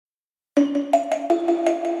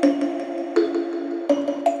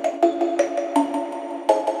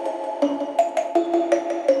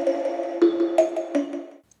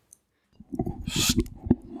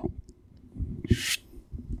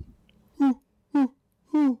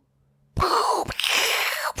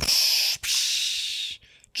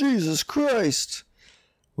Jesus Christ.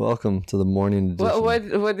 Welcome to the morning edition.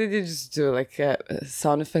 What did you just do? Like a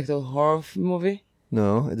sound effect of a horror movie?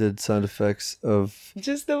 No, I did sound effects of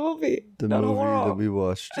just the movie. The not movie horror. that we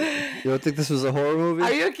watched. You don't think this was a horror movie?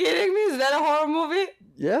 Are you kidding me? Is that a horror movie?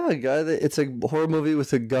 Yeah, it's a horror movie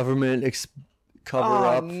with a government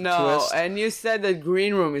cover-up twist. And you said that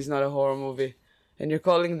Green Room is not a horror movie. And you're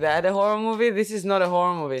calling that a horror movie? This is not a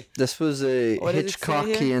horror movie. This was a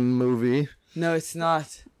Hitchcockian movie. No, it's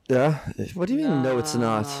not. Yeah? What do you mean, no, it's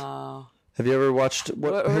not? Have you ever watched...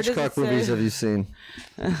 What Hitchcock movies have you seen?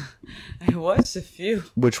 I watched a few.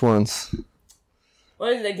 Which ones?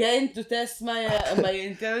 What is it, again, to test my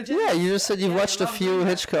intelligence? Yeah, you just said you've watched a few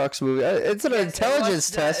Hitchcock's movies. It's an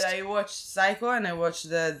intelligence test. I watched Psycho, and I watched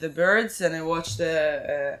the Birds, and I watched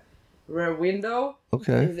the Rear Window.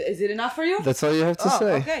 Okay. Is it enough for you? That's all you have to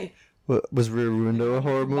say. Okay. Was Rear Window a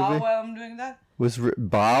horror movie? Bow while I'm doing that?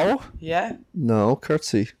 Bow? Yeah. No,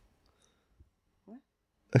 curtsy. What?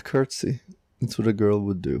 A curtsy. That's what a girl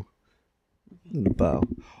would do. And a bow.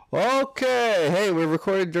 Okay. Hey, we're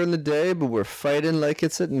recording during the day, but we're fighting like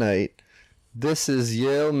it's at night. This is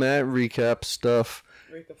Yael and Matt recap stuff.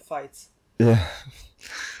 Recap fights. Yeah.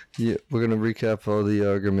 Yeah, we're going to recap all the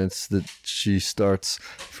arguments that she starts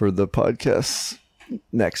for the podcast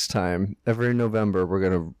next time. Every November, we're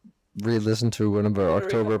going to re-listen to one of our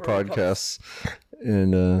October podcasts.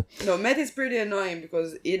 And no, Matt is pretty annoying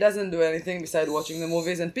because he doesn't do anything besides watching the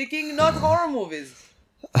movies and picking not horror movies.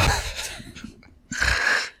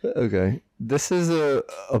 Okay. This is a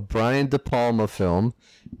Brian DePalma film.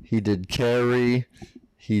 He did Carrie.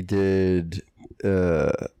 He did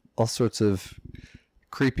all sorts of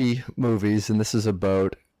creepy movies, and this is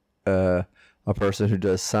about a person who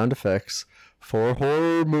does sound effects for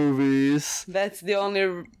horror movies. That's the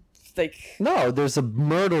only No, there's a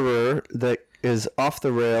murderer that is off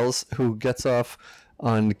the rails who gets off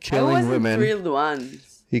on killing women. Thrilled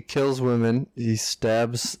ones. He kills women. He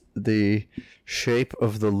stabs the shape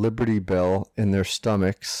of the Liberty Bell in their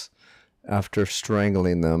stomachs after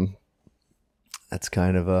strangling them. That's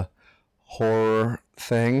kind of a horror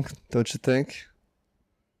thing, don't you think?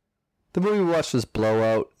 The movie we watched was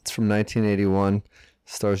Blowout. It's from 1981.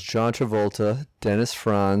 Stars John Travolta, Dennis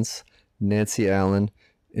Franz, Nancy Allen,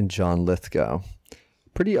 and John Lithgow.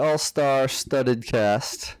 Pretty all-star studded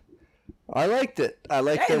cast. I liked it. The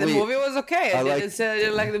movie was okay. I didn't say I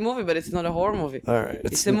didn't like the movie, but it's not a horror movie. All right.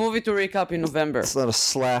 It's a movie to recap in November. It's not a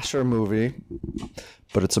slasher movie,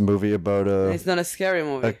 but it's a movie about It's not a scary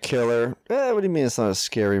movie. A killer. What do you mean it's not a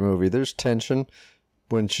scary movie? There's tension.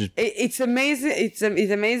 It's amazing. It's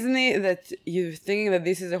amazing that you're thinking that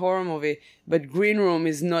this is a horror movie, but Green Room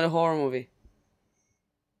is not a horror movie.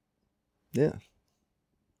 Yeah.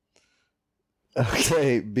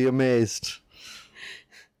 Okay, be amazed.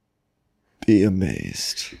 Be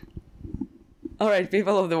amazed. All right,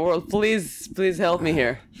 people of the world, please help me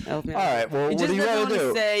here. Help me. All right. Well, what do you want to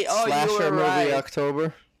do? Say, Slasher you were movie right.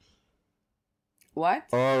 October. What?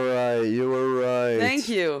 All right, you were right. Thank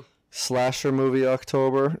you. Slasher movie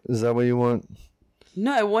October? Is that what you want?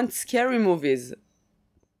 No, I want scary movies.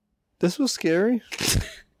 This was scary?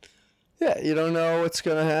 Yeah, you don't know what's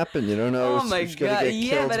going to happen. You don't know who's going to get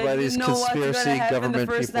killed by these conspiracy government people.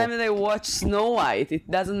 The first time that I watched Snow White, it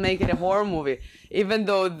doesn't make it a horror movie. Even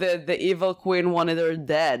though the evil queen wanted her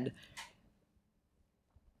dead.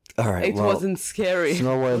 All right, it wasn't scary.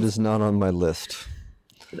 Snow White is not on my list.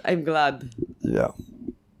 I'm glad. Yeah.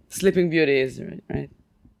 Sleeping Beauty is, right?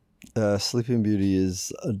 Sleeping Beauty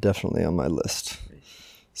is definitely on my list.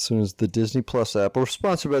 As soon as the Disney Plus app. We're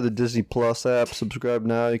sponsored by the Disney Plus app. Subscribe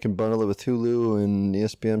now. You can bundle it with Hulu and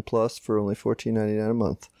ESPN Plus for only $14.99 a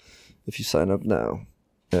month. If you sign up now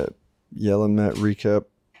at Yael and Matt Recap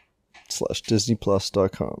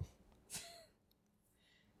 /DisneyPlus.com.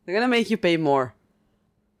 They're gonna make you pay more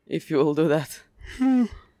if you will do that.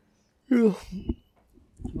 Yeah.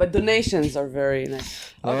 But donations are very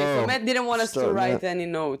nice. Okay, so Matt didn't want us to write any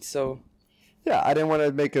notes, so... Yeah, I didn't want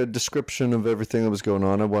to make a description of everything that was going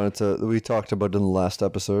on. I wanted to, we talked about it in the last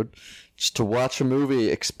episode, just to watch a movie,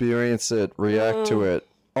 experience it, react to it.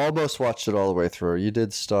 Almost watched it all the way through. You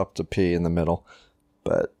did stop to pee in the middle,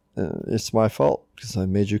 but it's my fault because I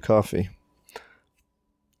made you coffee.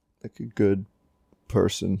 Like a good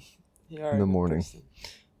person in the morning. Person.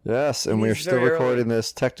 Yes, and we're still recording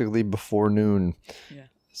this technically before noon. Yeah.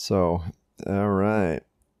 So, all right.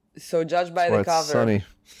 So judge by the cover. Sunny.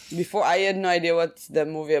 Before, I had no idea what's the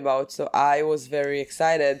movie about, so I was very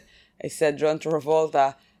excited. I said John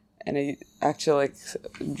Travolta, and I actually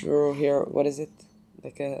drew here, what is it?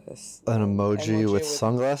 Like an emoji with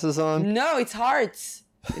sunglasses on? No, it's hearts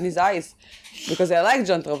in his eyes. Because I like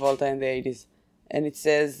John Travolta in the 80s. and it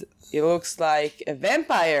says he looks like a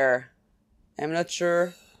vampire. I'm not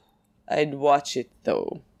sure I'd watch it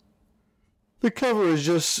though. The cover is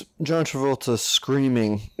just John Travolta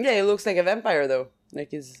screaming. Yeah, he looks like a vampire though.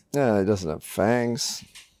 Like he's... Yeah, he doesn't have fangs.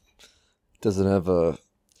 Doesn't have a...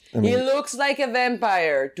 he looks like a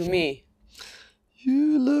vampire to me.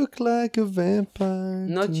 You look like a vampire.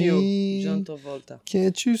 Not to you, me. John Travolta.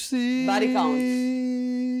 Can't you see? Body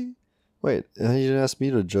count. Wait, you didn't ask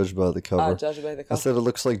me to judge by the cover. Judge by the I cover. said it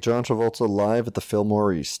looks like John Travolta live at the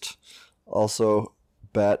Fillmore East. Also,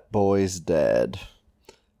 Bat Boy's dad.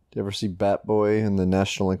 Did you ever see Bat Boy in the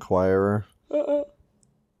National Enquirer? Well,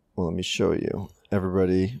 let me show you.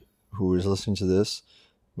 Everybody who is listening to this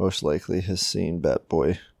most likely has seen Bat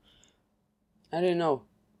Boy. I don't know.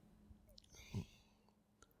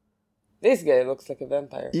 This guy looks like a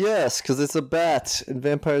vampire. Yes, because it's a bat, and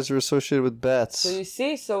vampires are associated with bats. So you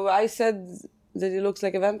see, so I said that he looks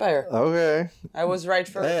like a vampire. Okay. I was right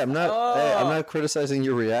first. Hey, I'm not criticizing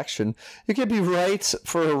your reaction. You can be right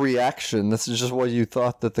for a reaction. That's just what you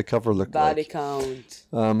thought that the cover looked Body like. count.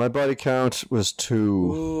 My body count was 2.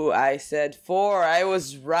 Ooh, I said 4. I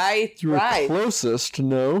was right. You were closest,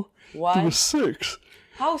 no. Why? It was 6.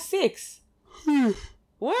 How 6?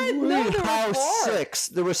 What? No, there were 4. 6?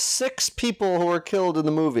 There were 6 people who were killed in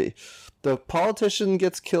the movie. The politician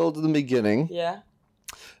gets killed in the beginning. Yeah.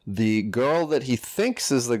 The girl that he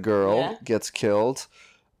thinks is the girl gets killed.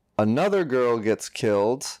 Another girl gets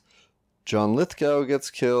killed. John Lithgow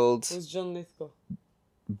gets killed. Who's John Lithgow?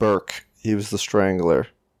 Burke. He was the strangler.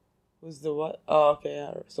 Who's the what? Oh, okay.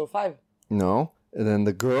 Yeah. So 5. No. And then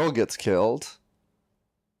the girl gets killed.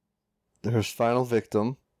 Her final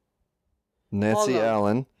victim, Nancy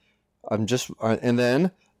Allen. And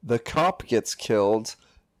then the cop gets killed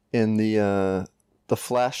in the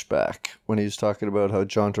flashback when he was talking about how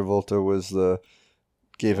John Travolta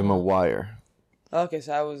gave him a wire. Okay,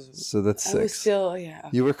 so I was. So that's 6. I was still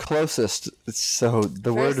You were closest. So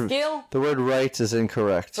the word right is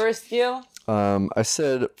incorrect. First kill. I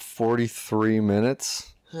said 43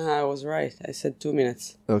 minutes. I was right. I said 2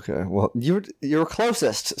 minutes. Okay, well you were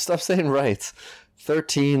closest. Stop saying right.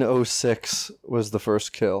 13:06 was the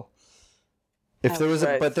first kill. If there was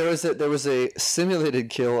there was a simulated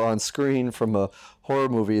kill on screen from a horror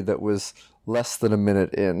movie that was less than a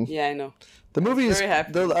minute in. Yeah, I know. The movie is. Very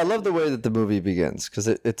happy. I love the way that the movie begins because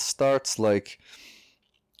it starts like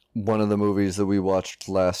one of the movies that we watched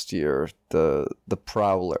last year, the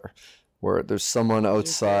Prowler, where there's someone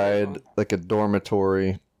outside like a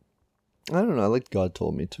dormitory. I don't know. I like God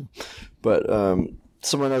Told Me To, but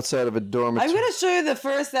someone outside of a dormitory. I'm gonna show you the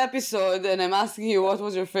first episode, and I'm asking you what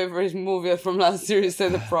was your favorite movie from last year. You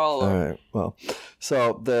said The Prowler. All right. Well,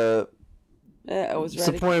 so I was it's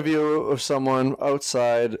the point of view of someone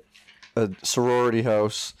outside a sorority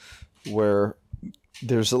house where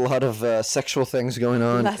there's a lot of sexual things going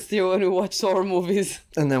on. Last year when we watched horror movies.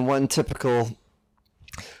 And then one typical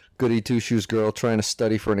goody two-shoes girl trying to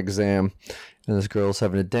study for an exam. And this girl's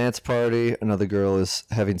having a dance party. Another girl is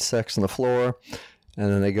having sex on the floor.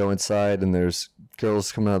 And then they go inside and there's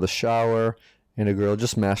girls coming out of the shower and a girl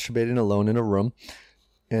just masturbating alone in a room.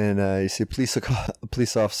 And you see a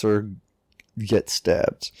police officer get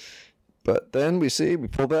stabbed. But then we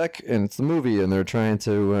pull back, and it's the movie, and they're trying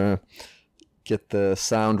to get the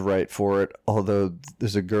sound right for it, although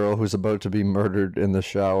there's a girl who's about to be murdered in the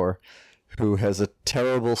shower who has a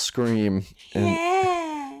terrible scream.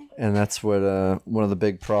 And that's what one of the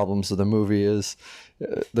big problems of the movie is,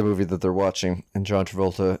 the movie that they're watching. And John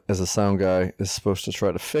Travolta, as a sound guy, is supposed to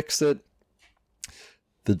try to fix it.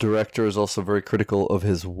 The director is also very critical of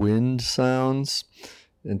his wind sounds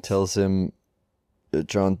and tells him,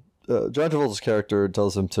 John Travolta's character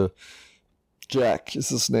tells him to, Jack is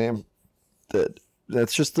his name,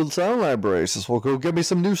 that's just the sound library. He says, well, go get me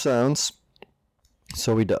some new sounds.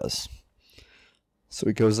 So he does. So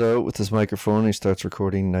he goes out with his microphone and he starts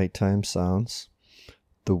recording nighttime sounds,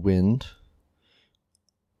 the wind,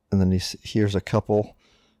 and then he hears a couple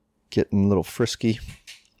getting a little frisky,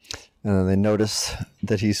 and then they notice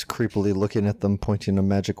that he's creepily looking at them, pointing a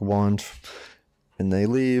magic wand, and they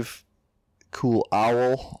leave. Cool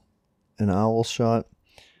an owl shot,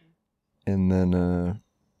 and then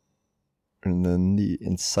the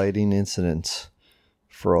inciting incident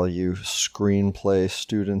for all you screenplay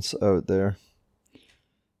students out there.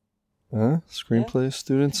 Screenplay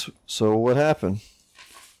students? So what happened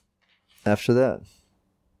after that?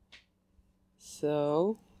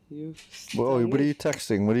 So, you... Whoa, what are you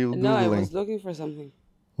texting? What are you Googling? No, I was looking for something.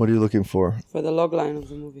 What are you looking for? For the log line of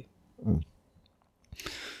the movie. Oh.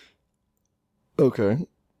 Okay.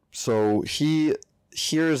 So he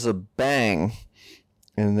hears a bang,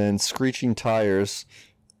 and then screeching tires,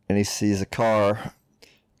 and he sees a car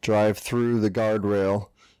drive through the guardrail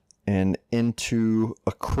and into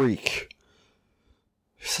a creek.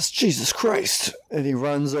 He says, Jesus Christ! And he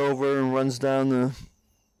runs over and runs down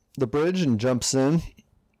the bridge and jumps in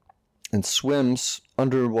and swims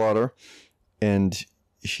underwater, and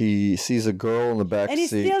he sees a girl in the back seat. And he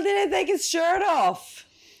still didn't take his shirt off.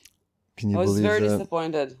 Can you believe that? I was very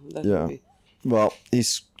disappointed. Yeah. Well, he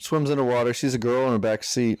swims underwater, sees a girl in the back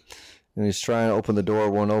seat, and he's trying to open the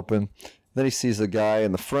door, won't open. Then he sees a guy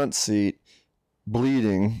in the front seat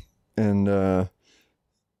bleeding and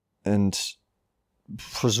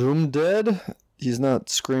presumed dead. He's not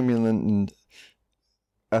screaming and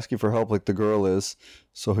asking for help like the girl is.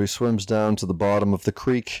 So he swims down to the bottom of the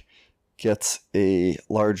creek, gets a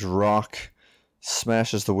large rock,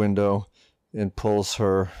 smashes the window, and pulls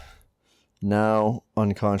her now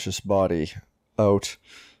unconscious body out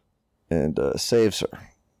and saves her.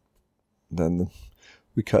 Then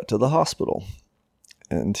we cut to the hospital,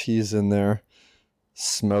 and he's in there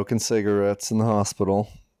smoking cigarettes in the hospital.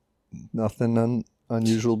 Nothing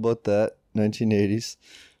unusual about that. 1980s.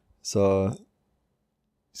 So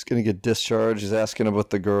he's going to get discharged. He's asking about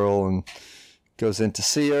the girl and goes in to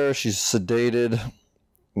see her. She's sedated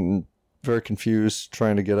and very confused,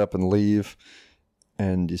 trying to get up and leave.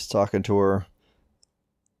 And he's talking to her,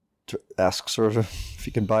 asks her if he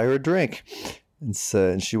can buy her a drink.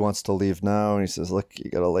 And she wants to leave now. And he says, look, you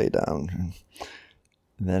got to lay down.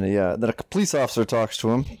 And then a police officer talks to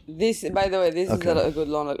him. This, by the way, is a good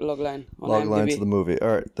log line on Log IMDb. line to the movie.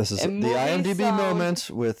 All right, this is the IMDb moment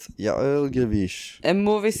with Yael Gavish. A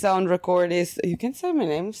movie sound record is... You can say my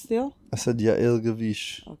name still? I said Yael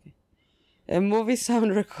Gavish. Okay. A movie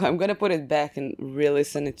sound record... I'm going to put it back and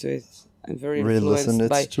re-listen to it. I'm very influenced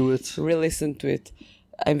Re-listen to it.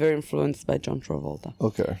 I'm very influenced by John Travolta.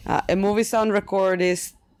 Okay. A movie sound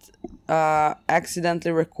recordist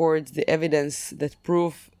accidentally records the evidence that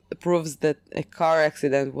proves that a car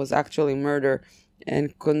accident was actually murder,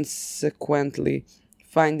 and consequently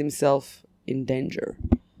find himself in danger.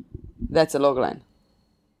 That's a logline.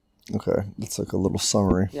 Okay, that's like a little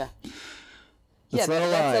summary. Yeah. That's not a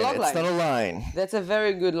line. It's not a line. That's a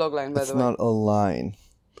very good logline, by the way. It's not a line.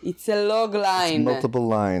 It's a logline. It's multiple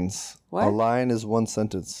lines. What? A line is one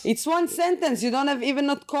sentence. It's one sentence. You don't have even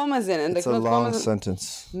not commas in it. It's a long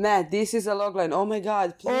sentence. Matt, this is a logline. Oh my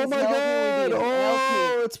God! Please help me with you.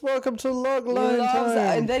 Help me. It's welcome to logline time.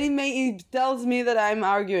 And then he tells me that I'm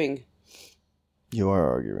arguing. You are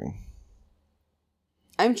arguing.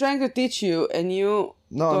 I'm trying to teach you, and you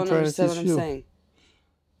don't understand what I'm saying.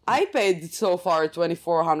 I paid so far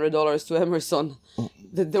 $2,400 to Emerson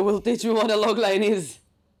that they will teach me what a logline is.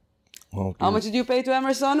 Okay. How much did you pay to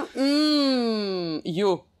Emerson?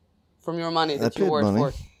 You. From your money that you worked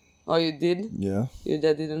for. Oh, you did? Yeah. Your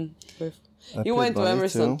dad didn't pay for... You went to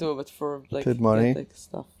Emerson too, but for like... Paid money. Like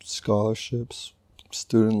stuff. Scholarships.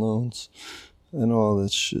 Student loans. And all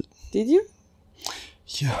that shit. Did you?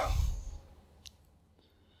 Yeah.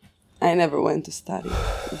 I never went to study.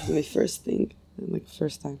 It was my first thing. Like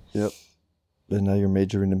first time. Yep. And now you're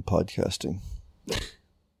majoring in podcasting.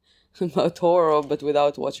 About horror, but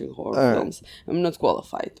without watching horror films. I'm not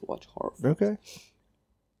qualified to watch horror films. Okay.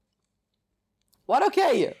 What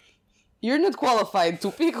okay? You're not qualified to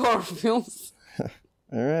pick horror films. All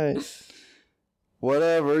right.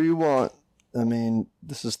 Whatever you want. I mean,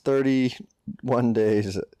 this is 31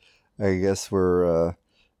 days. I guess we're...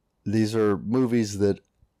 these are movies that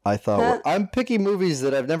I thought... I'm picking movies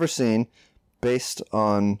that I've never seen based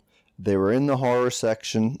on... They were in the horror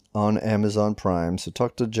section on Amazon Prime. So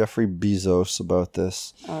talk to Jeffrey Bezos about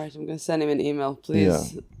this. All right, I'm going to send him an email.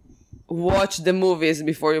 Please watch the movies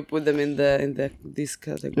before you put them in this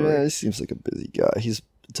category. Yeah, he seems like a busy guy. He's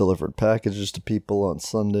delivered packages to people on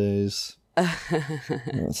Sundays.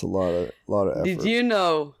 It's a lot of effort. Did you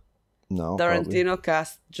know Tarantino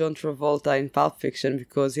cast John Travolta in Pulp Fiction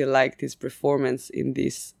because he liked his performance in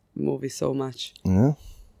this movie so much? Yeah.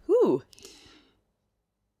 Who?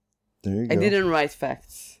 There you go. I didn't write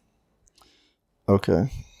facts.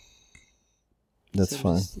 Okay. That's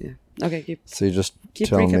fine. Okay, So you just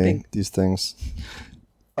tell me these things.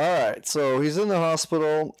 All right. So he's in the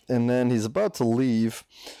hospital, and then he's about to leave,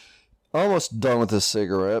 almost done with his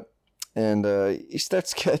cigarette, and he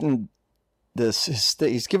starts getting this.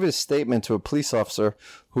 He's giving a statement to a police officer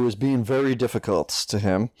who is being very difficult to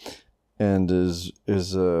him, and is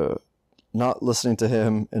not listening to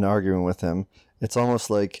him and arguing with him. It's almost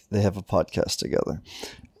like they have a podcast together.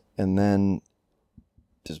 And then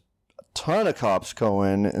there's a ton of cops go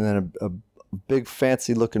in, and then a big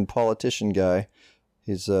fancy-looking politician guy,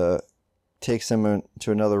 takes him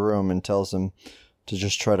to another room and tells him, to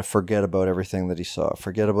just try to forget about everything that he saw.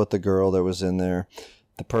 Forget about the girl that was in there.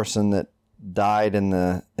 The person that died in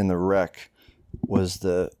the wreck was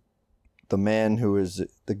the man who is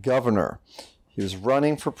the governor. He was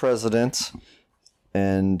running for president,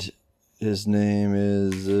 and his name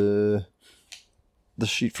is the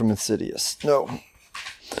sheet from Insidious. No.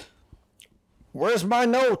 Where's my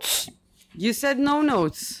notes? You said no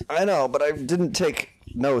notes. I know, but I didn't take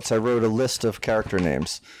notes. I wrote a list of character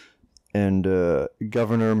names. And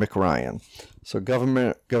Governor McRyan. So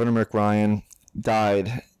Governor McRyan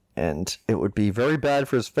died, and it would be very bad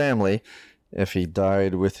for his family if he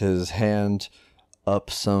died with his hand up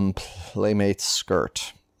some playmate's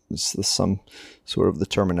skirt. This is some sort of the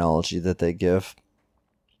terminology that they give.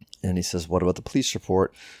 And he says, what about the police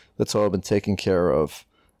report? That's all been taken care of.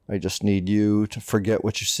 I just need you to forget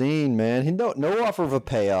what you've seen, man. No offer of a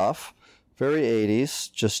payoff. Very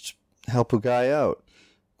 80s. Just help a guy out.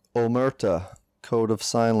 Omerta, code of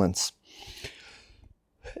silence.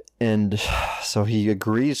 And so he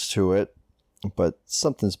agrees to it, but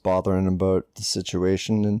something's bothering him about the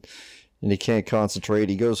situation, and he can't concentrate.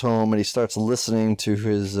 He goes home and he starts listening to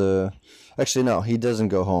his... Actually, no, he doesn't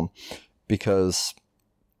go home, because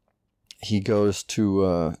he goes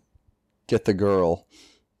to get the girl,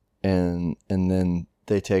 and then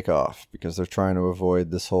they take off, because they're trying to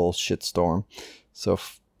avoid this whole shitstorm. So...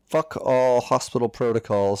 fuck all hospital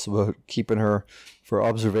protocols about keeping her for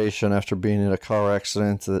observation after being in a car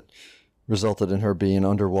accident that resulted in her being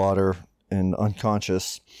underwater and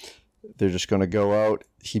unconscious. They're just going to go out.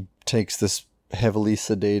 He takes this heavily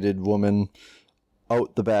sedated woman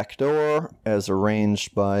out the back door as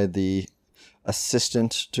arranged by the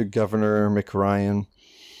assistant to Governor McRyan.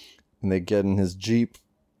 And they get in his Jeep.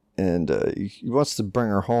 And he wants to bring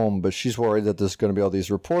her home, but she's worried that there's going to be all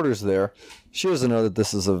these reporters there. She doesn't know that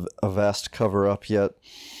this is a vast cover-up yet.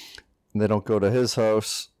 And they don't go to his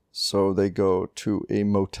house, so they go to a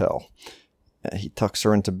motel. He tucks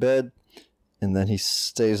her into bed, and then he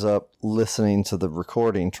stays up listening to the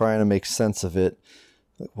recording, trying to make sense of it.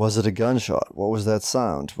 Was it a gunshot? What was that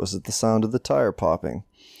sound? Was it the sound of the tire popping?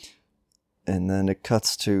 And then it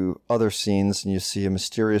cuts to other scenes, and you see a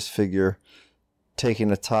mysterious figure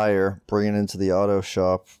taking a tire, bringing it into the auto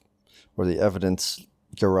shop or the evidence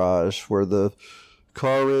garage where the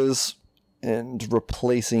car is, and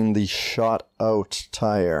replacing the shot out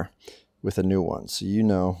tire with a new one. So you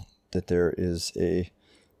know that there is a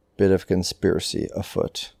bit of conspiracy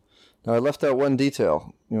afoot. Now I left out one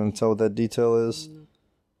detail. You want to tell what that detail is?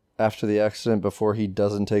 After the accident, before he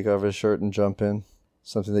doesn't take off his shirt and jump in?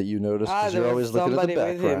 Something that you noticed, because you're always looking at the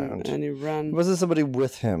background. With him, and he ran. Wasn't somebody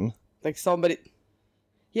with him? Like somebody...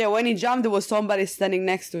 Yeah, when he jumped, there was somebody standing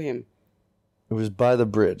next to him. It was by the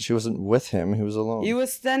bridge. He wasn't with him. He was alone. He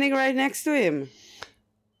was standing right next to him.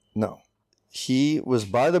 No. He was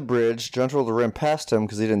by the bridge. John Travolta ran past him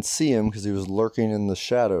because he didn't see him because he was lurking in the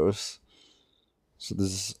shadows. So this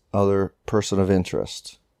is other person of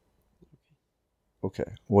interest.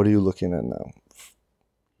 Okay. What are you looking at now?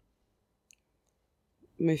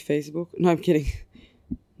 My Facebook? No, I'm kidding.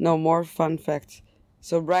 No, more fun facts.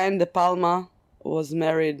 So Brian DePalma was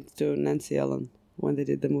married to Nancy Ellen when they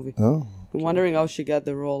did the movie. Oh. I'm wondering how she got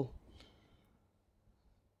the role.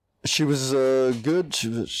 She was good. She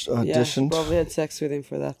was auditioned. Yeah, she probably had sex with him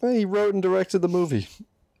for that. Well, he wrote and directed the movie.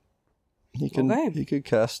 He could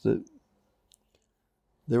cast it.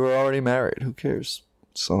 They were already married. Who cares?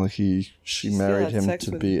 So she married him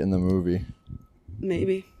to be in the movie.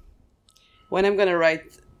 Maybe. When I'm gonna write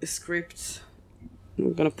a script,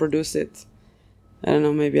 I'm gonna produce it. I don't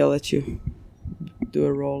know. Maybe I'll let you do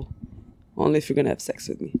a role. Only if you're gonna have sex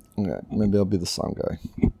with me. Okay, maybe I'll be the sound guy.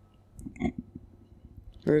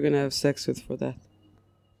 Who are you gonna have sex with for that?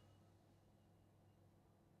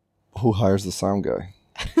 Who hires the sound guy?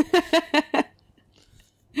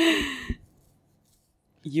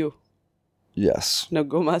 You. Yes. Now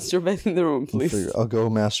go masturbate in the room, please. I'll go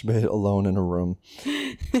masturbate alone in a room.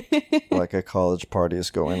 Like a college party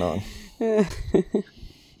is going on.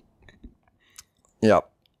 Yeah.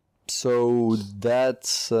 So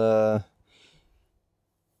that's... the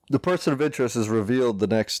person of interest is revealed the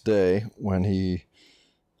next day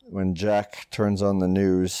when Jack turns on the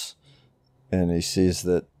news and he sees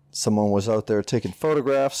that someone was out there taking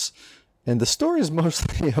photographs. And the story is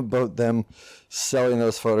mostly about them selling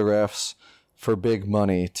those photographs for big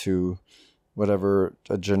money to whatever,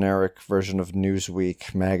 a generic version of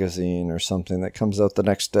Newsweek magazine or something that comes out the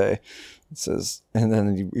next day. It says, and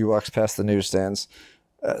then he walks past the newsstands.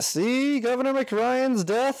 See, Governor McRyan's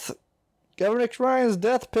death. Governor McRyan's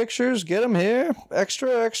death pictures. Get them here.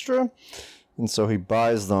 Extra, extra. And so he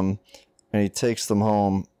buys them and he takes them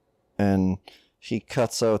home and he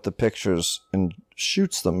cuts out the pictures and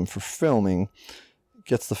shoots them for filming,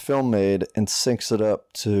 gets the film made, and syncs it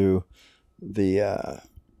up to the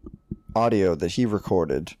audio that he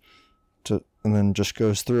recorded, and then just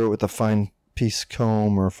goes through it with a fine piece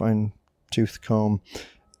comb or fine tooth comb,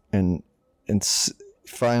 and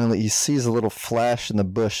finally he sees a little flash in the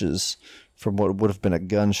bushes from what would have been a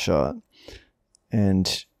gunshot,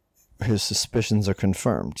 and his suspicions are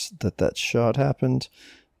confirmed that shot happened,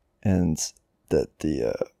 and that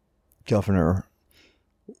the governor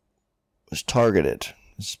was targeted.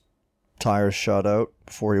 His tires shot out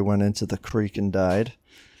before he went into the creek and died.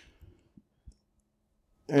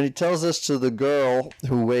 And he tells this to the girl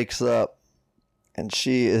who wakes up, and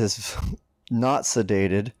she is not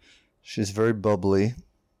sedated. She's very bubbly,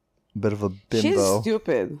 a bit of a bimbo. She's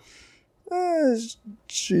stupid.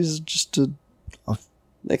 She's just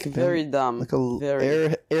very dumb. like a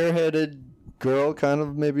airheaded girl, kind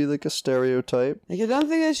of maybe like a stereotype. Like, I don't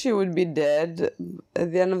think that she would be dead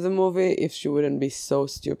at the end of the movie if she wouldn't be so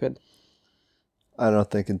stupid. I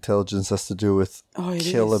don't think intelligence has to do with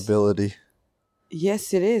killability.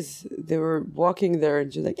 Yes, it is. They were walking there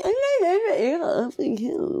and she's like, hey,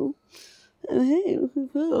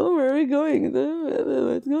 where are we going?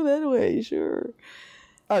 Let's go that way, sure.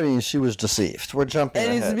 I mean, she was deceived. We're jumping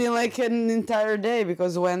ahead. It's been like an entire day,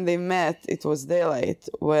 because when they met, it was daylight.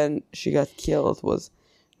 When she got killed, it was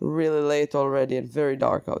really late already and very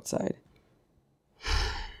dark outside.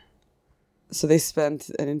 So they spent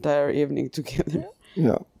an entire evening together.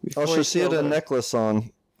 Yeah. Also, she had a necklace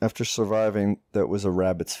on after surviving that was a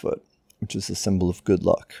rabbit's foot, which is a symbol of good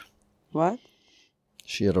luck. What?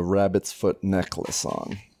 She had a rabbit's foot necklace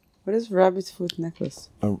on. What is rabbit's foot necklace?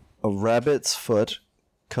 A rabbit's foot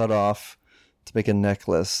cut off to make a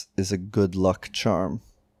necklace is a good luck charm.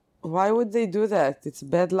 Why would they do that? It's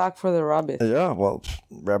bad luck for the rabbit. Yeah, well,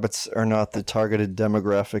 rabbits are not the targeted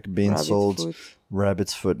demographic being sold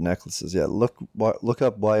rabbit's foot necklaces. Yeah, look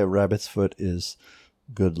up why a rabbit's foot is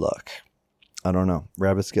good luck. I don't know.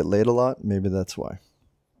 Rabbits get laid a lot. Maybe that's why.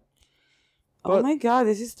 But oh my god,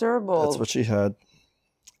 this is terrible. That's what she had.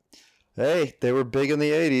 Hey, they were big in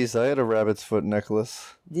the 80s. I had a rabbit's foot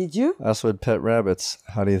necklace. Did you? I also had pet rabbits.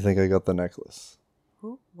 How do you think I got the necklace?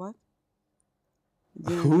 Who? What?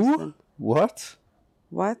 Who? Understand. What?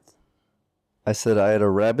 What? I said I had a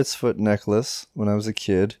rabbit's foot necklace when I was a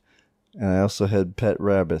kid, and I also had pet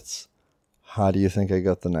rabbits. How do you think I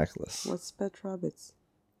got the necklace? What's pet rabbits?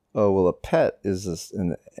 Oh, well, a pet is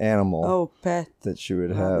an animal. Oh, pet. That you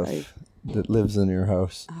would have that lives in your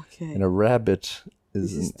house. Okay. And a rabbit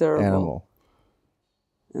is an animal.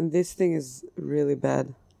 And this thing is really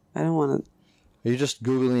bad. I don't want to. Are you just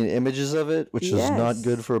Googling images of it, which is not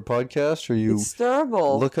good for a podcast? Or you It's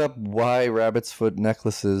terrible. Look up why rabbit's foot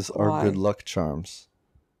necklaces are good luck charms.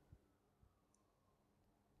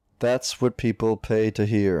 That's what people pay to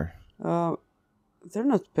hear. They're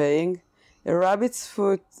not paying. A rabbit's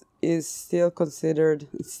foot is still considered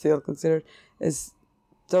as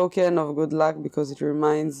token of good luck because it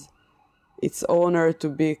reminds its owner to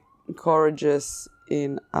be courageous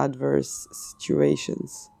in adverse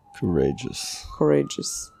situations.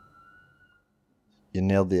 Courageous. You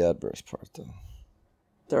nailed the adverse part, though.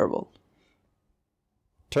 Terrible.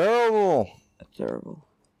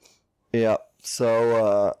 Yeah,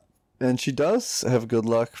 so, and she does have good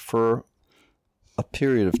luck for a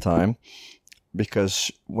period of time,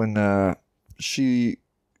 because when she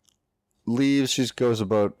leaves, she goes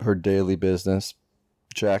about her daily business.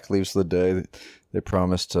 Jack leaves for the day. They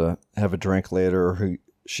promise to have a drink later.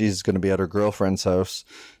 She's going to be at her girlfriend's house.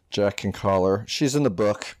 Jack can call her. She's in the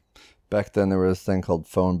book. Back then, there was a thing called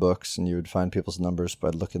phone books, and you would find people's numbers by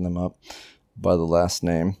looking them up by the last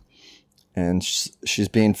name. And she's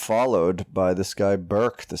being followed by this guy,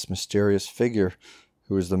 Burke, this mysterious figure,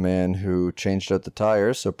 who is the man who changed out the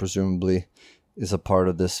tires, so presumably is a part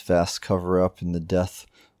of this vast cover-up in the death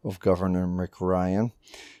of Governor McRyan.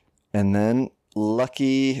 And then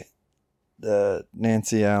lucky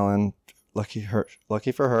Nancy Allen,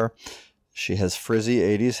 lucky for her, she has frizzy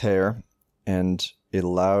 80s hair and a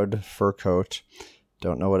loud fur coat.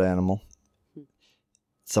 Don't know what animal.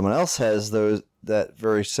 Someone else has that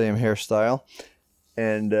very same hairstyle,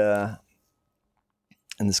 and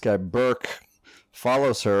this guy Burke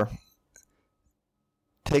follows her,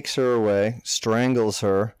 takes her away, strangles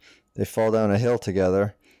her. They fall down a hill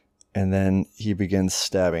together, and then he begins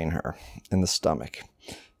stabbing her in the stomach.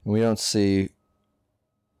 And we don't see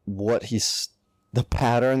the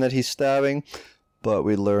pattern that he's stabbing, but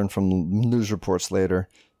we learn from news reports later,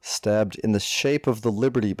 stabbed in the shape of the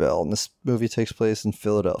Liberty Bell. And this movie takes place in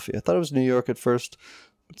Philadelphia. I thought it was New York at first,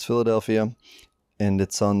 but it's Philadelphia, and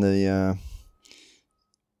it's on the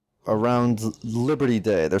around Liberty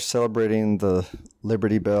Day. They're celebrating the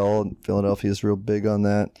Liberty Bell. Philadelphia is real big on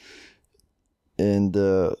that. And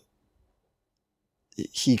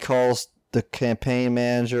he calls the campaign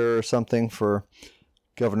manager or something for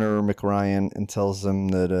Governor McRyan and tells him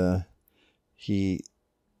that he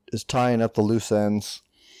is tying up the loose ends.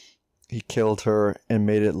 He killed her and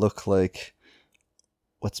made it look like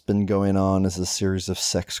what's been going on is a series of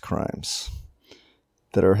sex crimes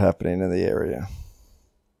that are happening in the area.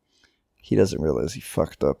 He doesn't realize he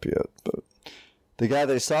fucked up yet, but the guy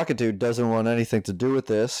that he's talking to doesn't want anything to do with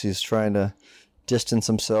this. He's trying to distance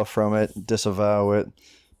himself from it, disavow it,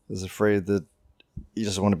 is afraid that he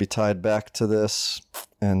doesn't want to be tied back to this,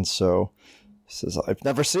 and so he says, I've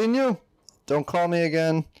never seen you, don't call me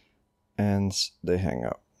again, and they hang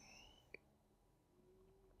up.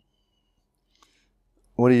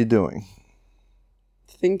 What are you doing?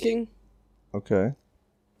 Thinking. Okay.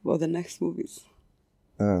 About the next movies.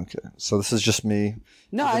 Okay, so this is just me.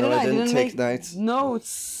 No, Even I don't know. I didn't take make notes.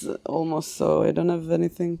 Notes almost, so I don't have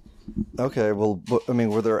anything. Okay, well, I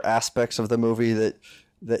mean, were there aspects of the movie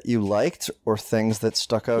that you liked, or things that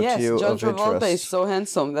stuck out to you John of Travolta interest? is so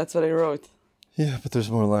handsome. That's what I wrote. Yeah, but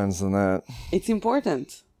there's more lines than that. It's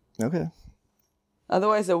important. Okay.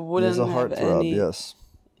 Otherwise, I wouldn't He's a have heartthrob, any yes.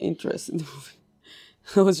 interest in the movie.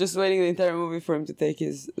 I was just waiting the entire movie for him to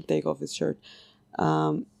take off his shirt.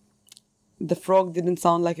 The frog didn't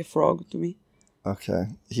sound like a frog to me. Okay.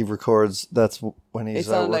 He records, that's when he's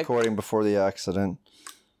recording before the accident.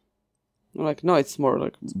 Like, no, it's more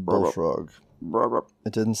like... Bullfrog.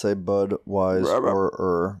 It didn't say bud, wise,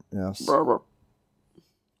 or yes.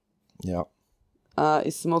 Yeah. He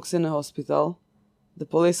smokes in a hospital. The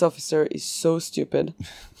police officer is so stupid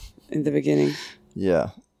in the beginning. Yeah.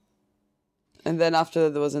 And then after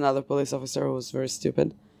that, there was another police officer who was very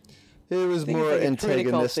stupid. It was more like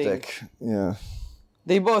antagonistic. Yeah.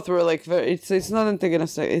 They both were like very... It's not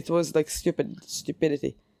antagonistic. It was like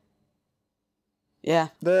stupidity. Yeah.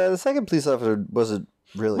 The second police officer wasn't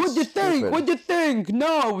really What do you think? What do you think?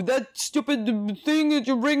 No, that stupid thing that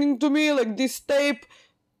you're bringing to me, like this tape.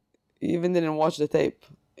 He even didn't watch the tape.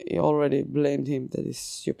 He already blamed him that he's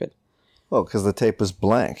stupid. Oh, because the tape was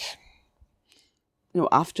blank. No,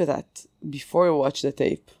 after that, before he watched the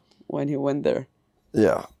tape, when he went there.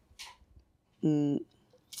 Yeah. And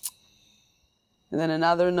then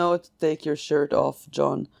another note, take your shirt off,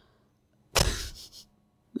 John.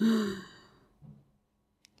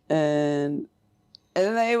 And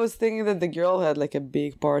then I was thinking that the girl had like a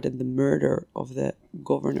big part in the murder of the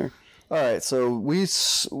governor. All right, so we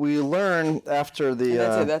learn after the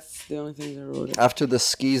that's the only thing I wrote. After the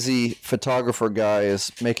skeezy photographer guy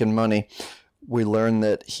is making money, we learn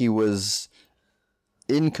that he was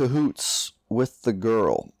in cahoots with the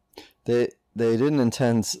girl. They didn't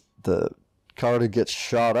intend the car to get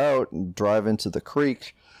shot out and drive into the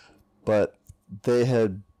creek, but they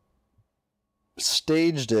had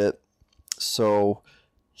staged it so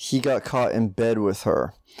he got caught in bed with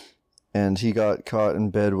her, and he got caught in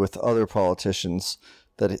bed with other politicians.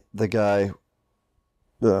 That the guy,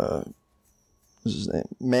 what's his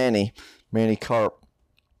name, Manny Karp,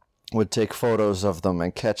 would take photos of them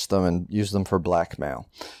and catch them and use them for blackmail.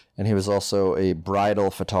 And he was also a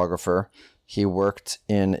bridal photographer. He worked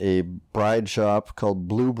in a bride shop called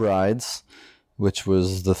Blue Brides, which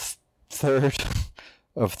was the third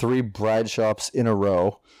of 3 bride shops in a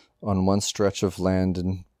row on one stretch of land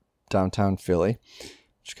in downtown Philly,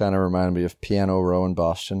 which kind of reminded me of Piano Row in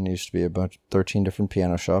Boston. There used to be about 13 different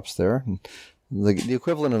piano shops there. And the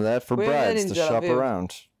equivalent of that for brides to shop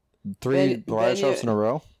around. 3 bride shops in a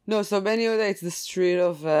row? No, so Ben Yehuda, it's the street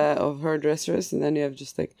of hairdressers, and then you have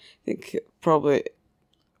just like, I think probably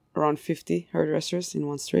around 50 hairdressers in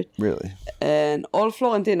one street. Really? And all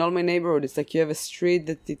Florentine, all my neighborhood, it's like you have a street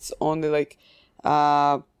that it's only like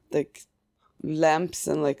lamps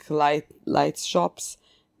and like light shops.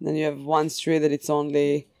 And then you have one street that it's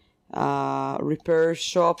only repair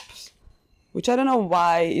shops, which I don't know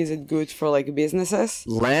why is it good for like businesses.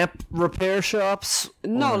 Lamp repair shops?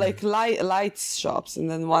 No, like lights shops.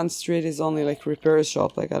 And then one street is only like repair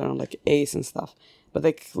shop, like I don't know, like Ace and stuff. But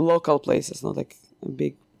like local places, not like a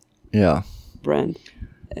big brand.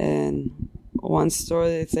 And one store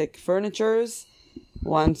it's like furnitures.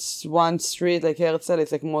 One street like Herzl,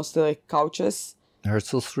 it's like mostly like couches.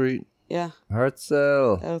 Herzl Street? Yeah.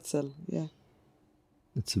 Herzl, yeah.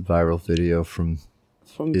 It's a viral video from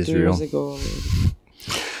Israel. 2 years ago.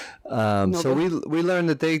 So we learned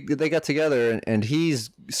that they got together and he's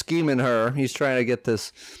scheming her. He's trying to get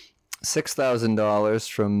this $6,000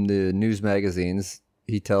 from the news magazines.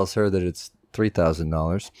 He tells her that it's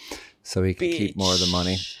 $3,000, so he can keep more of the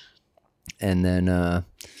money. And then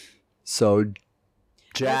So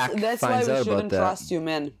Jack That's finds why we out about shouldn't that. trust you,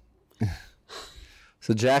 men.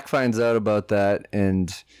 So Jack finds out about that,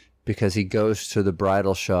 and because he goes to the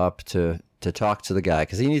bridal shop to talk to the guy,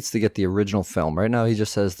 because he needs to get the original film. Right now he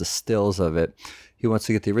just has the stills of it. He wants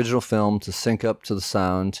to get the original film to sync up to the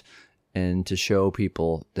sound and to show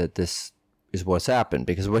people that this is what's happened.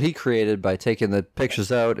 Because what he created by taking the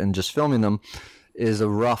pictures out and just filming them is a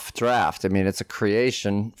rough draft. I mean, it's a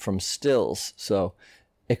creation from stills, so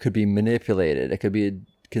it could be manipulated. It could be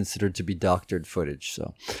considered to be doctored footage,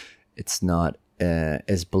 so it's not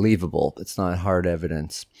as believable. It's not hard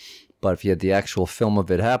evidence. But if you had the actual film of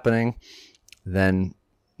it happening, then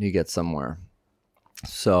you get somewhere.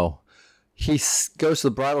 So he goes to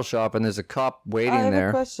the bridal shop, and there's a cop waiting there. I have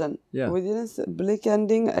a question. Yeah. We didn't say bleak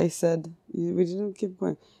ending. I said we didn't keep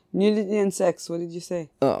going. Nudity and sex. What did you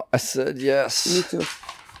say? Oh, I said yes. Me too.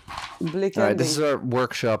 Bleak All right, ending. this is our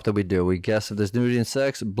workshop that we do. We guess if there's nudity and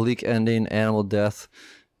sex, bleak ending, animal death,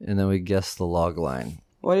 and then we guess the log line.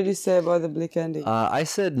 What did you say about the bleak ending? I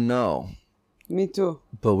said no. Me too.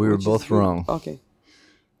 But we were both wrong. Okay.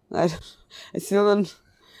 I still don't.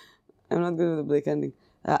 I'm not good with the bleak ending.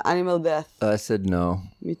 Animal death. I said no.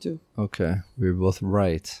 Me too. Okay, we were both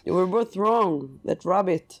right. We're both wrong. That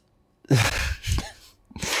rabbit.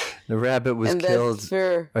 The rabbit was And killed that's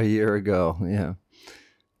fair. a year ago. Yeah.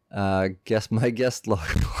 My guest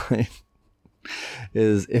log line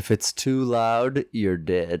is if it's too loud, you're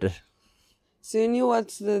dead. So you knew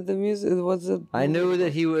what's the music? What's the? I knew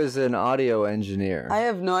that he was an audio engineer. I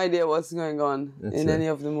have no idea what's going on in any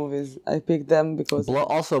of the movies. I picked them because.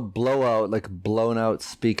 Also blowout, like blown out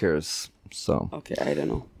speakers. So. Okay, I don't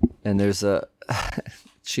know. And there's a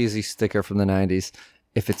cheesy sticker from the 90s.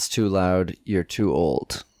 If it's too loud, you're too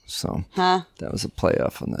old. So that was a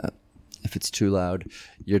playoff on that. If it's too loud,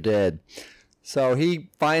 you're dead. So he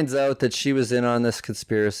finds out that she was in on this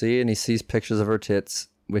conspiracy, and he sees pictures of her tits,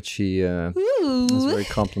 which he is very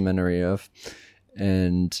complimentary of.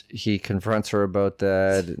 And he confronts her about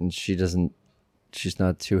that, and she's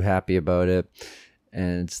not too happy about it.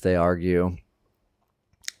 And they argue.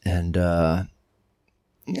 And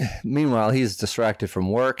meanwhile, he's distracted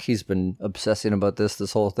from work. He's been obsessing about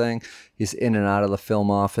this whole thing. He's in and out of the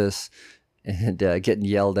film office and getting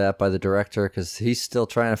yelled at by the director because he's still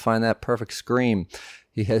trying to find that perfect scream.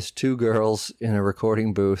 He has two girls in a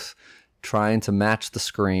recording booth trying to match the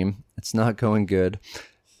scream. It's not going good.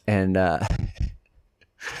 And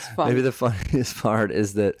maybe the funniest part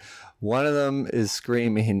is that one of them is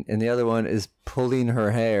screaming and the other one is pulling her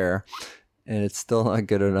hair, and it's still not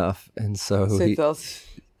good enough. And so he tells,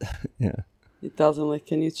 yeah, he tells him, like,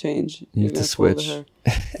 can you change? You have to switch.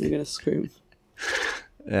 You're gonna scream.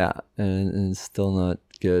 Yeah, and it's still not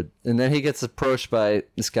good. And then he gets approached by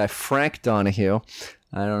this guy, Frank Donahue.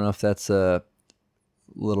 I don't know if that's a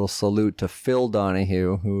little salute to Phil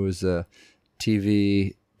Donahue, who is a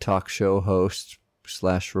TV talk show host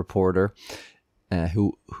 / reporter,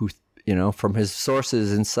 who from his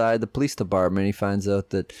sources inside the police department, he finds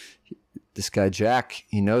out that this guy Jack,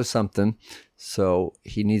 he knows something, so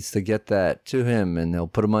he needs to get that to him, and they'll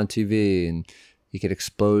put him on TV, and he could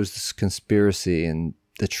expose this conspiracy, and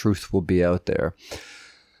the truth will be out there.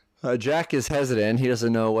 Jack is hesitant. He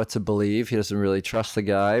doesn't know what to believe. He doesn't really trust the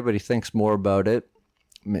guy, but he thinks more about it.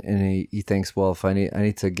 And he thinks, well, if I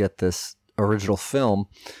need to get this original film.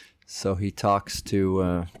 So he talks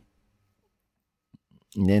to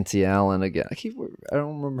Nancy Allen again. I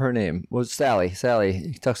don't remember her name. Well, Sally.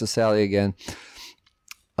 He talks to Sally again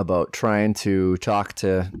about trying to talk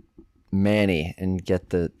to Manny and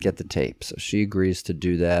get the tape. So she agrees to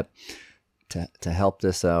do that to help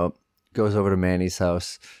this out. Goes over to Manny's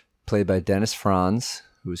house, played by Dennis Franz,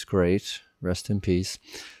 who's great. Rest in peace.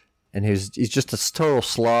 And he's just a total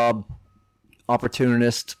slob,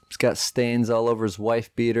 opportunist. He's got stains all over his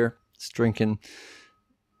wife beater. He's drinking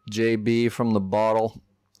JB from the bottle,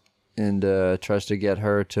 and tries to get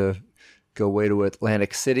her to go away to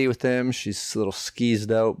Atlantic City with him. She's a little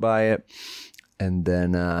skeezed out by it. And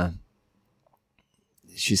then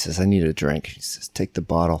she says, I need a drink. He says, take the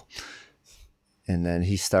bottle. And then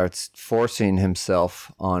he starts forcing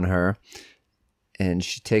himself on her. And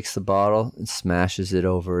she takes the bottle and smashes it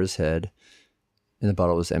over his head. And the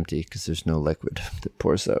bottle was empty because there's no liquid that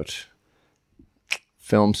pours out.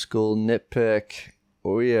 Film school nitpick.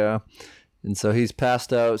 Oh, yeah. And so he's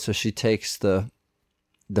passed out. So she takes the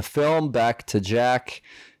film back to Jack.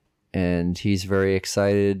 And he's very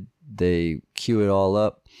excited. They cue it all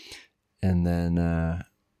up. And then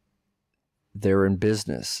they're in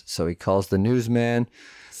business. So he calls the newsman.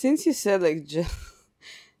 Since you said, like,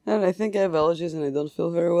 I think I have allergies and I don't feel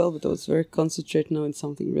very well, but I was very concentrated now in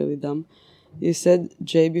something really dumb. You said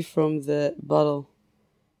JB from the bottle.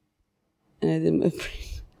 And I didn't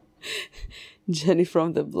Jenny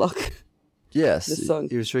from the block. Yes. The song.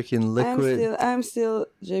 He was drinking liquid. I'm still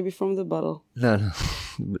JB from the bottle. No.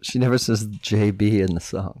 She never says JB in the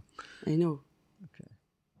song. I know. Okay.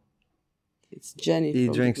 It's Jenny he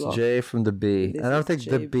from drinks the block. J from the B. I don't think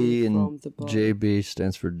the B in JB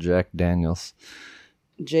stands for Jack Daniels.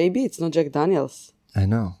 JB? It's not Jack Daniels. I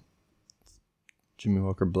know. Jimmy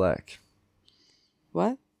Walker Black.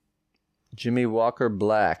 What? Jimmy Walker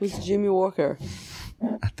Black. Who's Jimmy Walker?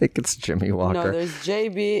 I think it's Jimmy Walker. No, there's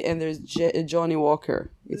JB and there's Johnny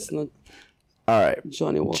Walker. It's not. All right.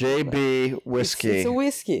 Johnny Walker. JB whiskey. It's a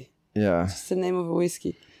whiskey. Yeah. It's the name of a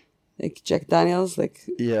whiskey. Like Jack Daniels, like.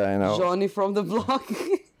 Yeah, I know. Johnny from the block.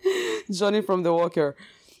 Johnny from the Walker.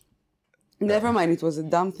 Never mind, it was a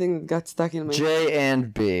dumb thing that got stuck in my head. J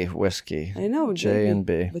and B whiskey. I know, J and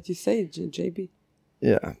B. But you say JB.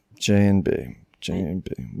 Yeah, J and B. J and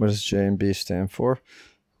B. What does J and B stand for?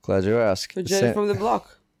 Glad you asked. For Jenny from the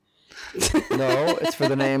block. No, it's for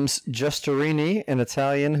the names Giustorini, an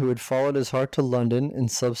Italian who had followed his heart to London and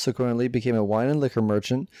subsequently became a wine and liquor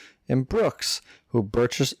merchant, and Brooks, who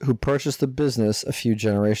purchased the business a few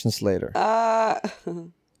generations later.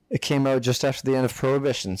 It came out just after the end of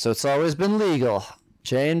Prohibition, so it's always been legal.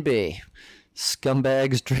 J and B.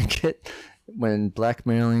 Scumbags drink it when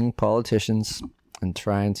blackmailing politicians and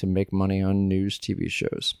trying to make money on news TV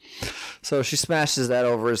shows. So she smashes that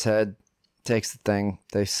over his head, takes the thing,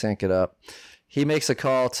 they sync it up. He makes a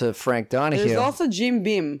call to Frank Donahue. There's also Jim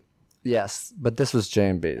Beam. Yes, but this was J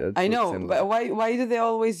and B. I know, but why do they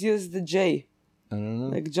always use the J? I don't know.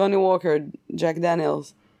 Like Johnny Walker, Jack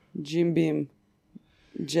Daniels, Jim Beam,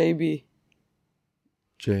 JB.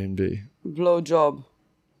 J and B. Blowjob.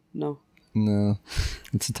 No. No.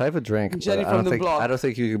 It's a type of drink. Jenny I from the block. I don't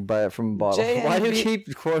think you can buy it from a bottle. Why do you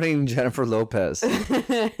keep quoting Jennifer Lopez?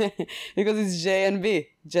 Because it's J and B.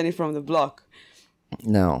 Jenny from the block.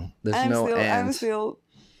 No. There's no and. I'm still...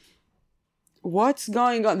 What's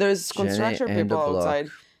going on? There's construction people outside.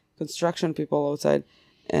 Construction people outside.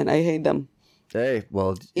 And I hate them. Hey,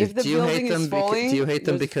 well, if the building is falling, do you hate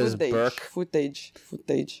them because footage.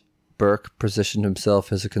 Burke positioned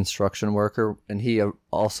himself as a construction worker, and he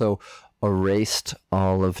also erased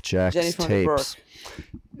all of Jack's tapes,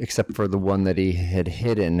 except for the one that he had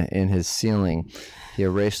hidden in his ceiling. He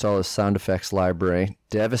erased all his sound effects library,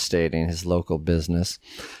 devastating his local business,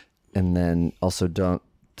 and then also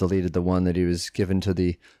deleted the one that he was given to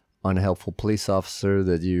the unhelpful police officer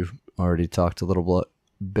that you already talked a little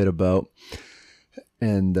bit about.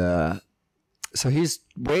 And so he's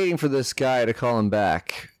waiting for this guy to call him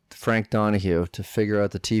back, Frank Donahue, to figure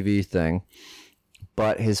out the TV thing.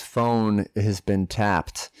 But his phone has been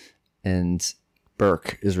tapped, and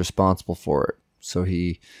Burke is responsible for it. So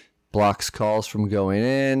he blocks calls from going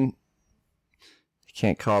in. He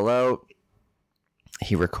can't call out.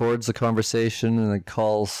 He records the conversation and then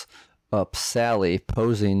calls up Sally,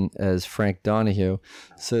 posing as Frank Donahue.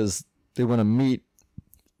 Says they want to meet.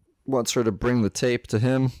 Wants her to bring the tape to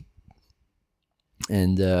him,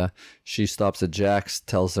 and she stops at Jack's.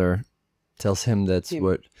 Tells him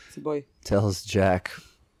tells Jack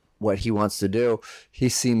what he wants to do. He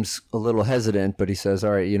seems a little hesitant, but he says,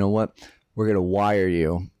 "All right, you know what? We're gonna wire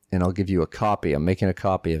you, and I'll give you a copy. I'm making a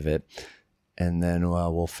copy of it, and then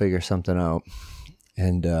we'll figure something out."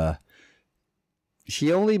 And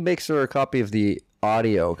he only makes her a copy of the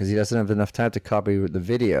audio because he doesn't have enough time to copy the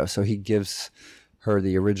video, so he gives her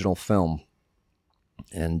the original film.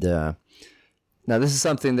 And now this is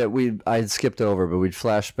something that I'd skipped over, but we'd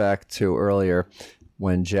flash back to earlier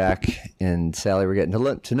when Jack and Sally were getting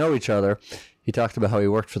to know each other. He talked about how he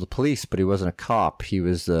worked for the police, but he wasn't a cop. He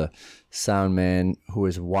was the sound man who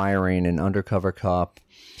was wiring an undercover cop,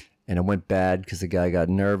 and it went bad because the guy got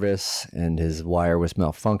nervous and his wire was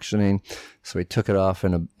malfunctioning. So he took it off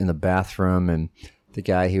in the bathroom, and the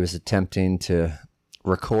guy he was attempting to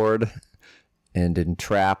record and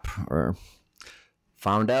entrap or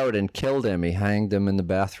found out and killed him. He hanged him in the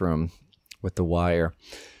bathroom with the wire.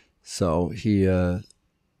 So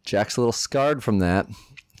Jack's a little scarred from that.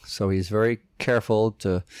 So he's very careful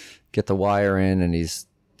to get the wire in, and he's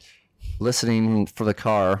listening for the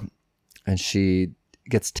car, and she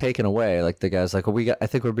gets taken away. Like the guy's like, I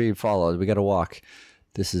think we're being followed. We got to walk.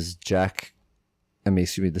 This is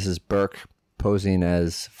this is Burke posing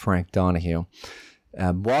as Frank Donahue.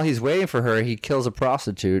 While he's waiting for her, he kills a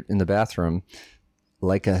prostitute in the bathroom,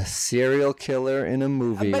 like a serial killer in a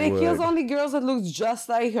movie. But he kills only girls that look just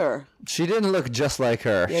like her. She didn't look just like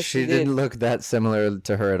her. Yes, she didn't look that similar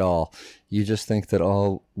to her at all. You just think that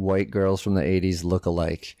all white girls from the 80s look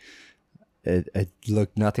alike. it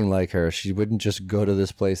looked nothing like her. She wouldn't just go to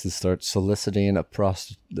this place and start soliciting like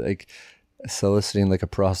a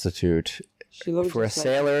prostitute She looked for a just like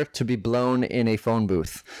sailor to be blown in a phone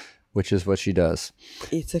booth, which is what she does.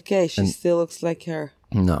 It's okay. She still looks like her.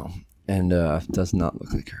 No, and does not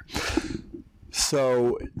look like her.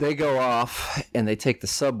 So they go off and they take the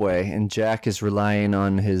subway, and Jack is relying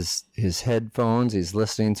on his headphones. He's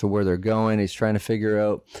listening to where they're going. He's trying to figure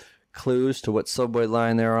out clues to what subway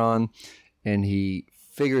line they're on, and he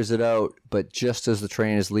figures it out, but just as the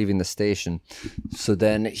train is leaving the station. So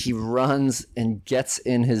then he runs and gets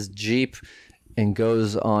in his Jeep and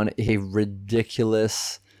goes on a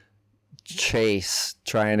ridiculous chase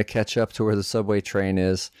trying to catch up to where the subway train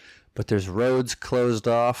is. But there's roads closed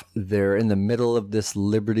off. They're in the middle of this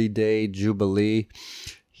Liberty Day Jubilee.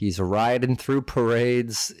 He's riding through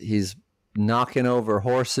parades. He's knocking over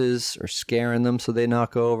horses or scaring them so they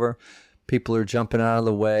knock over. People are jumping out of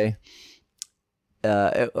the way.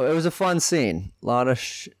 It was a fun scene. A lot of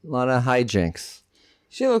hijinks.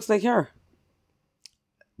 She looks like her.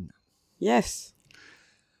 Yes.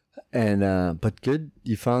 And but good.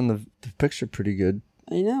 You found the picture pretty good.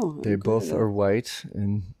 I know. They both are white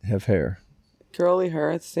and have hair. Curly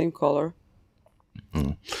hair, same color.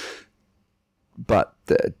 Mm. But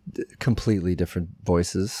the completely different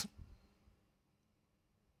voices.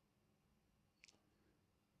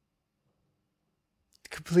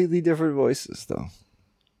 Completely different voices, though.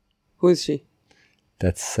 Who is she?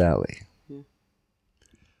 That's Sally. Yeah.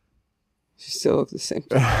 She still looks the same.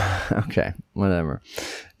 Okay, whatever.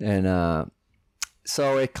 And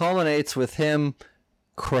so it culminates with him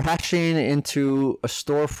crashing into a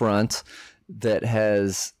storefront that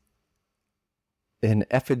has an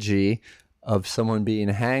effigy of someone being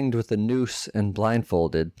hanged with a noose and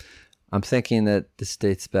blindfolded. I'm thinking that this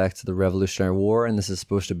dates back to the Revolutionary War, and this is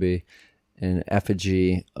supposed to be an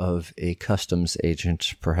effigy of a customs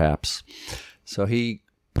agent, perhaps. So he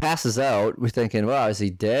passes out. We're thinking, wow, is he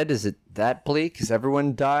dead? Is it that bleak? Does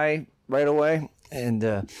everyone die right away?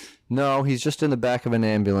 And no, he's just in the back of an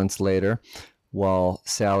ambulance later, while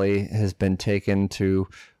Sally has been taken to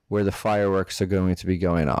where the fireworks are going to be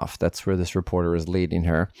going off. That's where this reporter is leading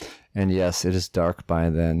her. And yes, it is dark by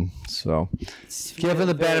then. So give her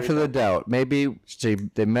the benefit of the doubt. Maybe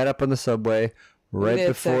they met up on the subway right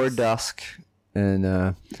before dusk.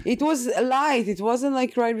 And it was light. It wasn't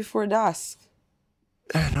like right before dusk.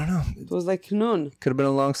 I don't know. It was like noon. Could have been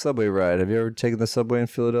a long subway ride. Have you ever taken the subway in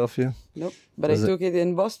Philadelphia? Nope. But I took it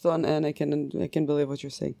in Boston, and I can believe what you're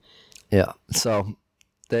saying. Yeah. So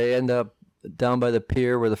they end up down by the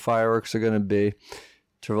pier where the fireworks are going to be.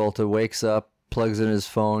 Travolta wakes up, plugs in his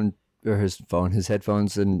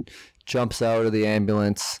headphones, and jumps out of the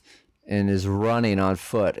ambulance and is running on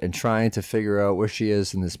foot and trying to figure out where she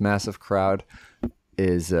is in this massive crowd.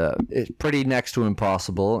 Is pretty next to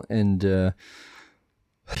impossible. And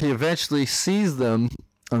he eventually sees them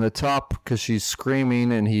on the top because she's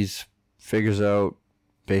screaming, and he figures out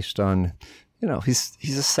based on,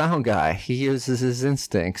 he's a sound guy. He uses his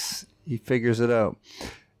instincts. He figures it out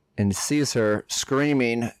and sees her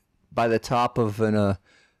screaming by the top of a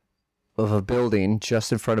building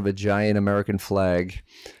just in front of a giant American flag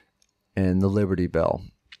and the Liberty Bell.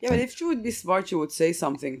 Yeah, but if she would be smart, she would say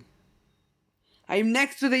something. I'm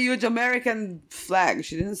next to the huge American flag.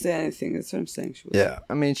 She didn't say anything. That's what I'm saying.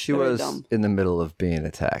 She was dumb. In the middle of being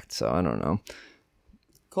attacked, so I don't know.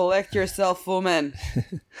 Collect yourself, woman.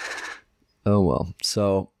 Oh, well.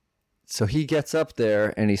 So he gets up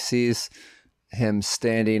there and he sees him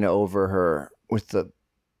standing over her with the...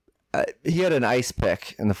 he had an ice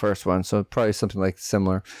pick in the first one, so probably something like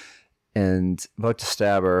similar, and about to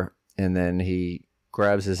stab her, and then he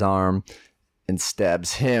grabs his arm and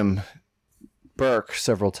stabs him, Burke,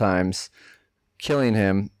 several times, killing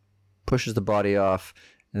him, pushes the body off,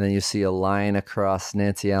 and then you see a line across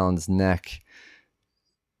Nancy Allen's neck.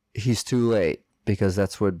 He's too late, because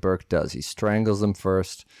that's what Burke does. He strangles him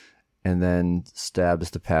first and then stabs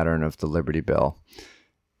the pattern of the Liberty Bell.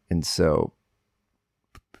 And so,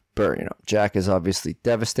 Jack is obviously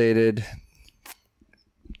devastated.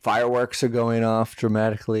 Fireworks are going off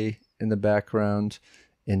dramatically in the background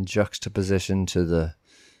in juxtaposition to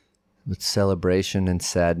with celebration and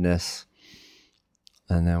sadness.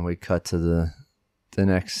 And then we cut to the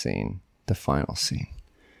next scene, the final scene.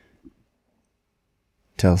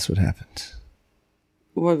 Tell us what happened.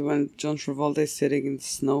 What, when John Travolta is sitting in the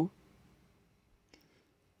snow?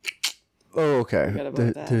 Oh, okay.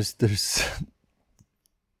 There's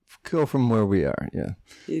go from where we are, yeah.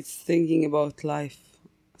 He's thinking about life,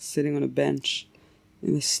 sitting on a bench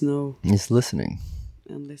in the snow. He's listening.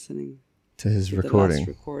 And listening to his recording. The last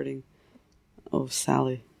recording of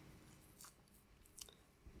Sally.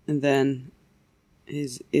 And then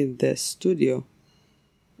he's in the studio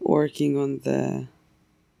working on the...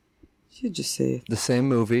 You just say it. The same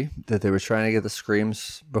movie that they were trying to get the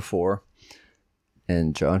screams before.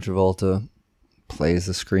 And John Travolta plays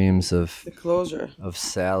the screams of... The closure. Of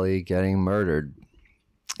Sally getting murdered.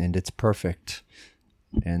 And it's perfect.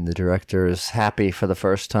 And the director is happy for the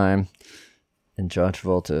first time. And John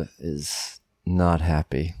Travolta is not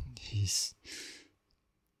happy. He's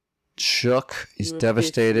shook. He's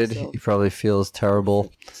devastated. Himself. He probably feels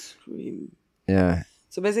terrible. Scream. Yeah.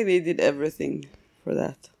 So basically he did everything for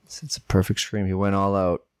that. It's a perfect scream. He went all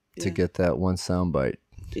out to get that one soundbite.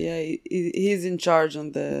 Yeah, he's in charge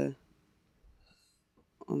on the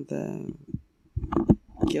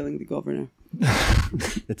killing the governor.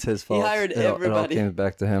 It's his fault. He hired everybody. It all came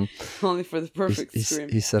back to him. Only for the perfect scream.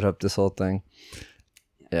 He set up this whole thing.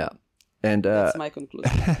 Yeah. And that's my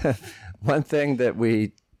conclusion. One thing that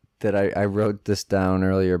I wrote this down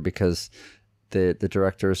earlier because the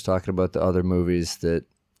director is talking about the other movies that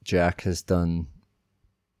Jack has done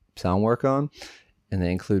sound work on, and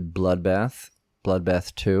they include Bloodbath,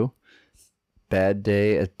 Bloodbath 2, Bad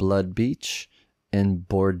Day at Blood Beach, and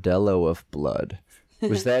Bordello of Blood.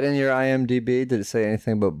 Was that in your IMDb? Did it say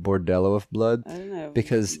anything about Bordello of Blood? I don't know.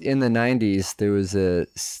 Because in the 90s, there was a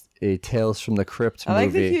Tales from the Crypt movie. I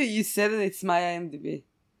like that you said it. It's my IMDb.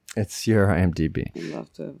 It's your IMDb. I'd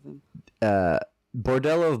love to have them.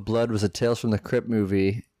 Bordello of Blood was a Tales from the Crypt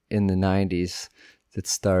movie in the 90s that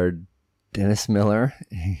starred Dennis Miller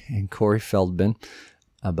and Corey Feldman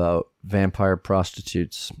about vampire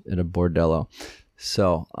prostitutes in a bordello.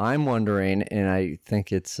 So I'm wondering, and I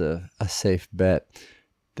think it's a safe bet,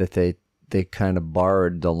 that they kind of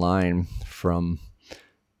borrowed the line from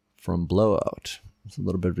Blowout. It's a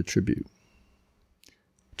little bit of a tribute,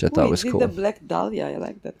 which I thought was cool. The Black Dahlia. I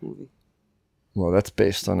like that movie. Well, that's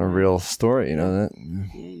based on a real story, you know that?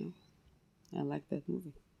 Yeah, you know. I like that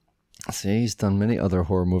movie. See, he's done many other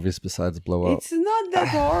horror movies besides Blowout. It's not that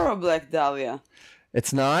horror, Black Dahlia.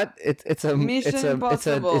 It's not. It's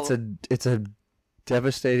a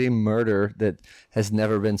devastating murder that has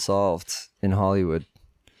never been solved in Hollywood.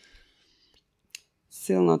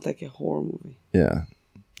 Still not like a horror movie. Yeah.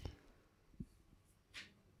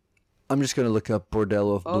 I'm just gonna look up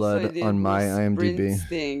Bordello of Blood on my IMDb.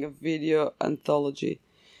 Thing, a video anthology.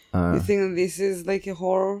 You think this is like a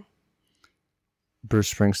horror?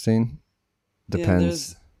 Bruce Springsteen? Depends. Yeah,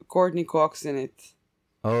 there's Courtney Cox in it.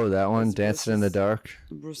 Oh, that one? That's Dancing in the Dark?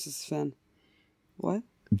 Bruce's fan. What?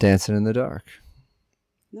 Dancing in the Dark.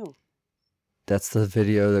 No. That's the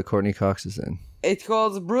video that Courtney Cox is in. It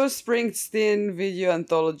calls Bruce Springsteen Video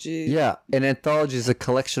Anthology. Yeah, an anthology is a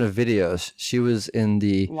collection of videos. She was in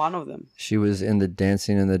the... One of them. She was in the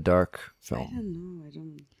Dancing in the Dark film. I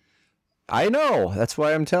don't know. I know. That's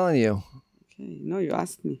why I'm telling you. Okay. No, you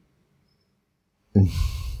asked me.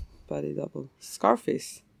 Body double.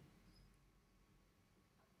 Scarface.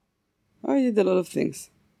 Oh, he did a lot of things.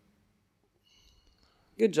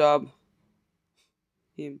 Good job.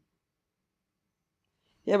 Him.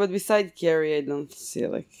 Yeah, but beside Carrie, I don't see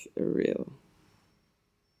like a real...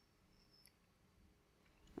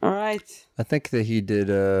 Alright. I think that he did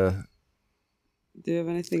Do you have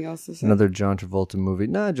anything else to say? another John Travolta movie.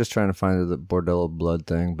 Nah, just trying to find the Bordello Blood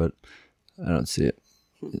thing, but I don't see it.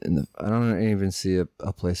 I don't even see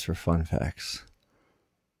a place for fun facts.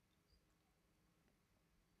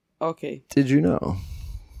 Okay. Did you know?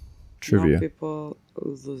 Trivia. No, people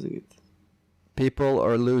are losing it. People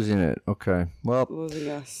are losing it. Okay. Well. Losing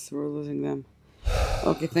us. We're losing them.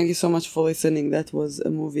 Okay, thank you so much for listening. That was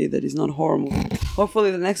a movie that is not a horror movie.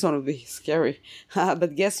 Hopefully the next one will be scary.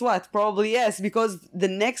 But guess what? Probably yes, because the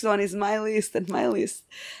next one is my list and my list.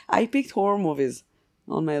 I picked horror movies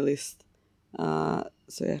on my list.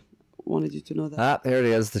 So yeah, wanted you to know that. There it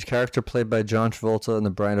is. The character played by John Travolta in the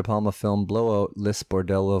Brian DePalma film Blowout lists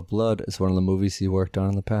Bordello of Blood as one of the movies he worked on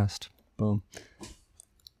in the past. Boom.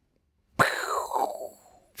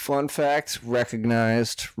 Fun fact,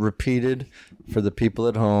 recognized, repeated for the people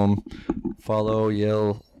at home. Follow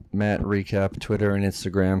Yael, Matt Recap, Twitter and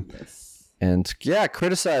Instagram. Yes. And yeah,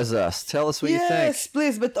 criticize us. Tell us what you think. Yes,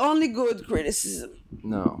 please, but only good criticism.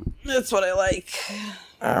 No. That's what I like.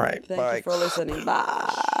 All right. Thank bye. you for listening.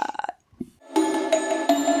 Bye.